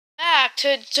back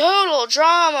to Total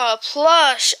Drama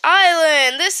Plush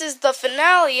Island. This is the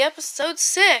finale, episode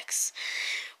 6.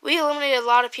 We eliminated a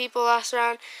lot of people last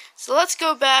round, so let's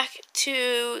go back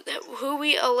to who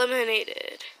we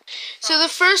eliminated. So the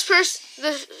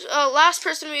last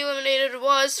person we eliminated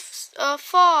was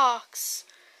Fox.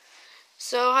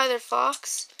 So hi there,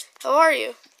 Fox. How are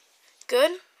you?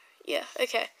 Good? Yeah.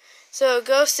 Okay. So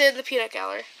go sit in the peanut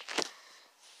gallery,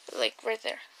 like right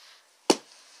there.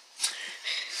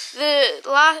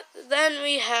 Then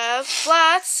we have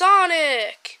Flat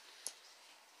Sonic.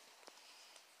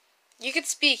 You can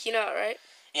speak, you know it, right?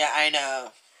 Yeah, I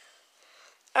know.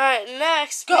 Alright,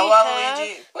 next Go we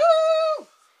Waluigi! have... Woo!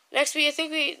 Next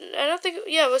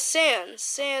it was Sans.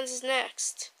 Sans is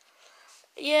next.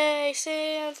 Yay,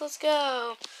 Sans, let's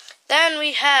go. Then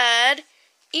we had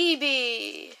EB.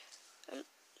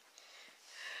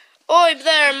 Oi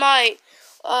there, mate.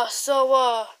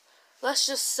 Let's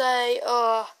just say,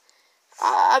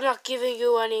 I'm not giving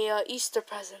you any Easter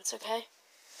presents, okay?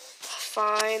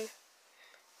 Fine.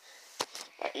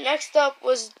 Right, next up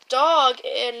was Dog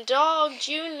and Dog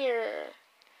Jr.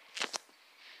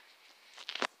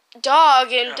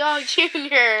 Dog and Dog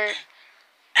Jr.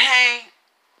 Hey.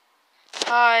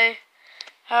 Hi.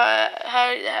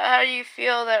 How do you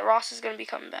feel that Ross is going to be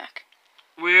coming back?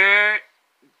 We're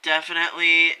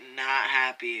definitely not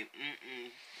happy.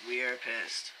 We are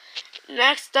pissed.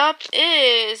 Next up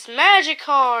is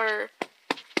Magikarp.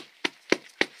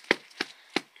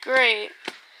 Great.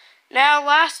 Now,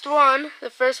 last one, the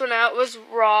first one out was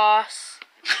Ross.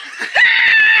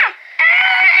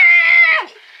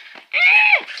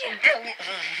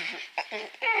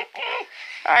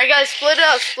 Alright, guys, split it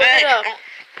up. Split it up.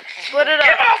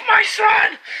 Get off my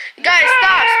son! Guys,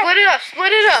 stop. Split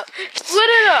it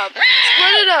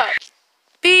up.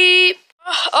 Beep.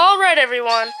 Alright,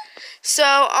 everyone.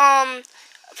 So,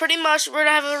 pretty much we're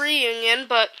gonna have a reunion,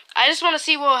 but I just want to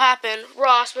see what will happen.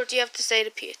 Ross, what do you have to say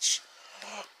to Peach?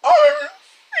 You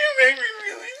make me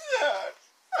really sad.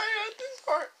 I had this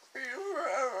heart for you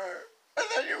forever. And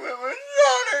then you went with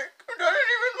Sonic, who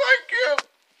doesn't even like you.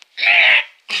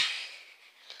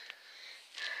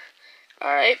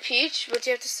 Alright, Peach, what do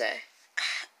you have to say?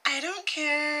 I don't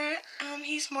care.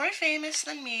 He's more famous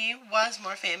than me, was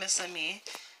more famous than me.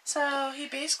 So I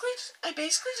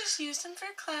basically just used him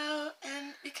for clout,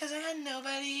 and because I had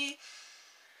nobody.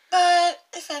 But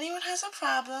if anyone has a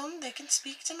problem, they can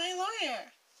speak to my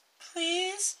lawyer.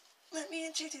 Please let me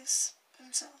introduce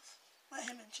himself. Let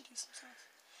him introduce himself.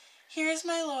 Here's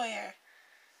my lawyer.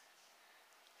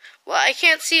 Well, I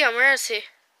can't see him. Where is he?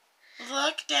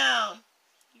 Look down.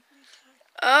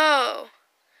 Oh,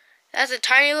 that's a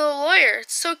tiny little lawyer.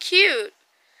 It's so cute.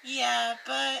 Yeah,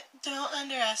 but don't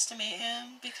underestimate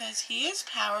him because he is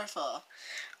powerful.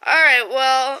 Alright,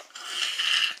 well,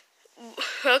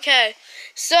 okay.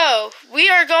 So, we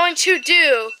are going to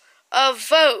do a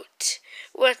vote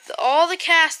with all the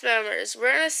cast members.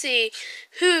 We're going to see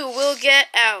who will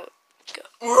get out. Go.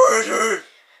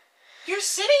 You're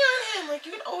sitting on him like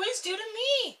you would always do to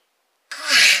me.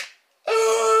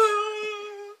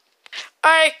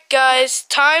 Alright, guys,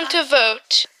 time to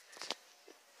vote.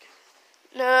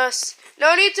 No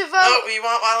need to vote. Oh, we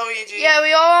want Waluigi. Yeah,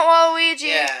 we all want Waluigi.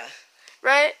 Yeah.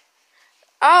 Right?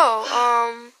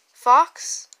 Oh,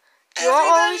 Fox? Do you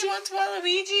want Everybody wants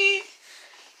Waluigi?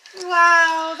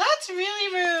 Wow, that's really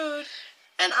rude.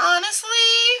 And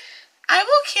honestly, I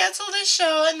will cancel this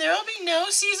show and there will be no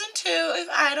season 2 if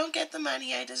I don't get the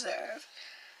money I deserve.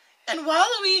 And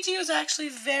Waluigi was actually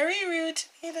very rude to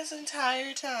me this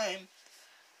entire time.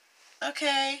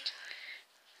 Okay?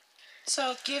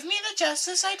 So give me the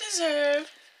justice I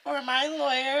deserve, or my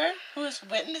lawyer, who is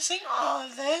witnessing all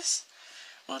of this,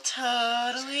 will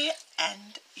totally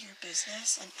end your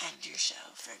business and end your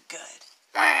show for good.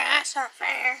 That's not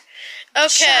fair.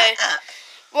 Okay. Shut up.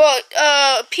 Well,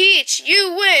 Peach,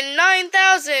 you win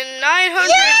 $9,994.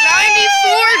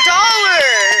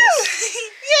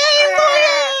 Yay,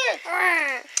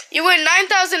 lawyer! You win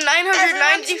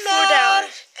 $9,994.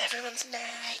 Everyone's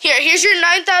mad. Here's your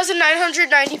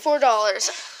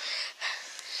 $9,994.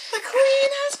 The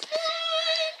queen has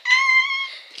won!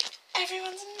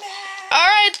 Everyone's mad.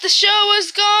 Alright, the show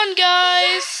is gone,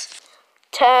 guys.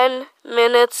 10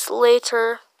 minutes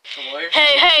later.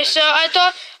 Hey, so I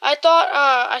thought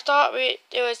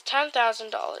it was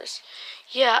 $10,000.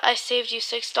 Yeah, I saved you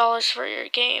 $6 for your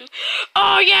game.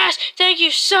 Oh yes, thank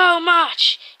you so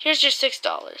much. Here's your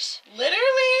 $6.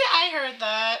 Literally, I heard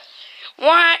that.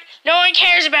 What? No one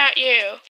cares about you.